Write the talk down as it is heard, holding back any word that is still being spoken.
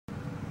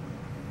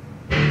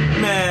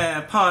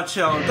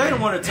Poncho. They don't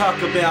want to talk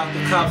about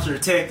the cops or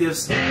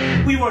detectives.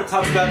 We want to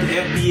talk about the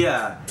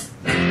FBI.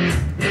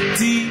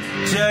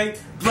 DJ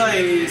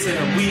Blazin,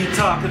 and we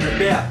talking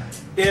about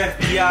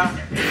FBI,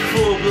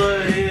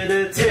 full-blooded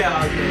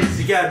Italians.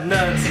 You got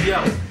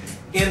Nunzio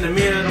in the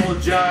middle,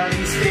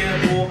 Johnny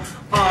Stamble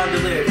on the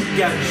left. You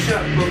got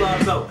Chuck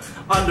Palumbo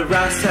on the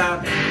right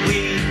side.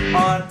 We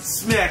on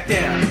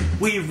SmackDown.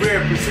 We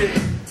represent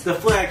the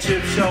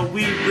flagship show.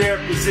 We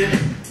represent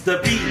the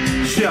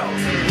beat show.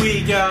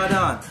 We got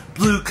on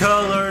blue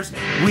colors.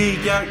 We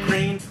got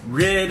green,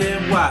 red,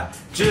 and white.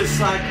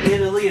 Just like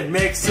Italy and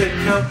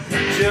Mexico,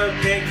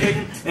 Japan,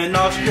 Canada, and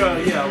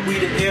Australia. We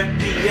the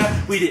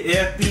FBI, we the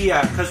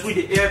FBI, cause we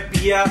the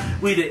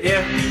FBI, we the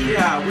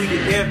FBI, we the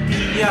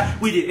FBI,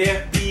 we the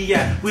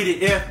FBI, we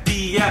the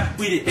FBI,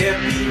 we the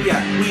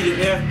FBI, we the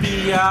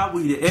FBI,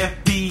 we the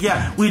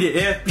FBI, we the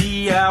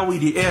FBI, we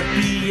the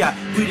FBI,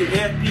 we the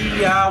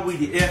FBI, we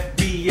the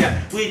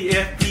FBI, we the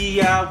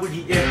FBI, we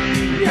the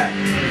FBI.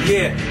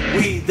 Yeah,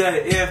 we the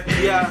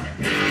FBI,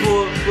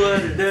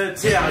 full-blooded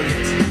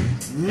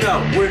Italians.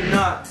 No, we're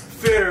not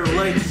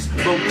federal agents,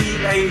 but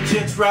we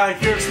agents right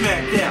here at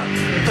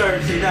SmackDown.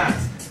 Thursday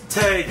nights,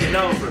 taking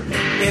over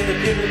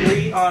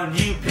independently on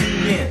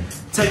UPN,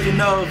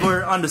 taking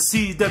over on the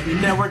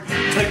CW network,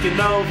 taking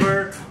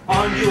over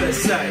on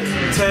USA,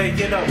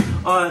 taking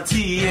over on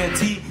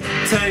TNT,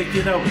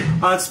 taking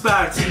over on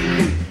Spy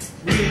TV.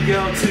 We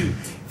go to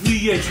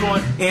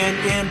VH1 and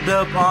end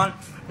up on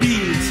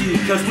BT,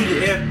 cause we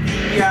the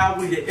FBI,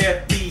 we the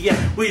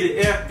FBI, we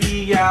the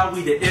FBI,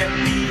 we the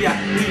FBI,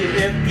 we the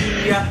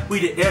FBI, we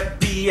the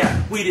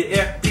FBI, we the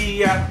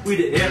FBI, we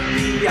the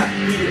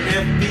FBI, we the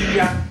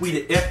FBI, we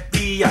the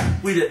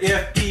FBI, we the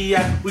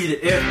FBI, we the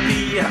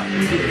FBI, we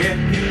the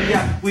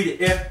FBI, we the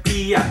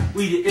FBI,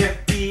 we the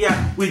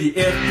FBI, we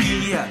the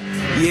FBI.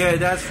 Yeah,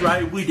 that's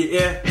right, we the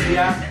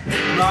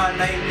FBI. My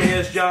name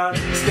is John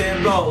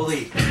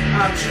Stamboli.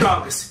 I'm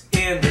strongest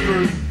in the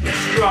group,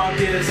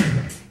 strongest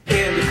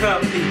in the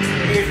company.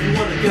 If you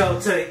want to go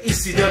to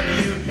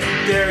ECW,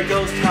 there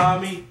goes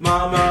Tommy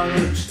Mama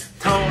Luch,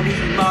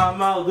 Tony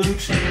Mama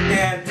Luch,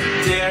 and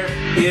there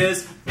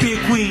is Big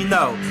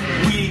Quino.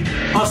 We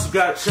also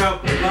got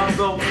Chuck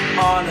Palumbo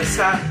on the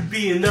side,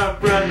 beating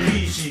up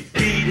Rikishi,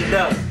 beating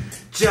up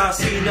John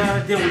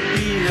Cena, then we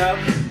beat up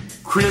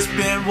Chris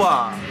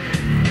Benoit.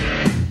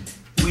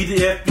 We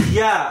the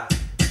FBI.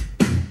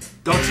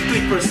 Don't you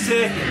think for a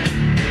second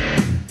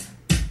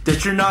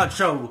that you're not in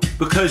trouble,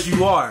 because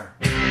you are.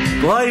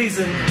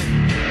 Blazin'.